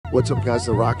What's up guys,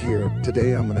 The Rock here.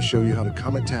 Today I'm going to show you how to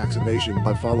commit tax evasion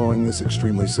by following this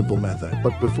extremely simple method.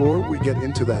 But before we get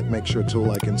into that, make sure to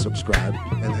like and subscribe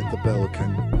and hit the bell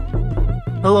icon.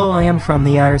 Hello, I am from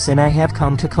the IRS and I have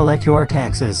come to collect your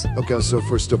taxes. Okay, so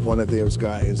first up, one of those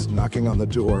guys knocking on the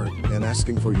door and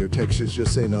asking for your taxes.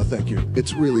 Just say no thank you.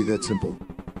 It's really that simple.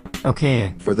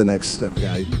 Okay. For the next step,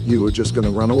 guy, you are just gonna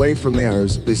run away from the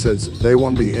IRS because they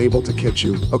won't be able to catch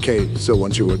you. Okay, so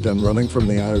once you are done running from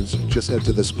the IRS, just head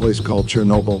to this place called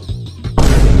Chernobyl.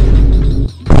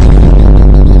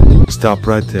 Stop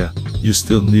right there. You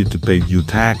still need to pay your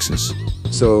taxes.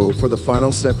 So for the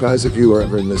final step, guys, if you are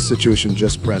ever in this situation,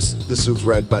 just press this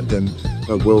red button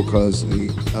that will cause the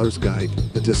IRS guy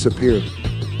to disappear.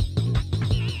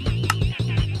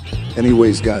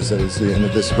 Anyways, guys, that is the end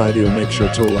of this video. Make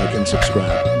sure to like and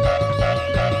subscribe.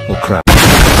 Oh crap.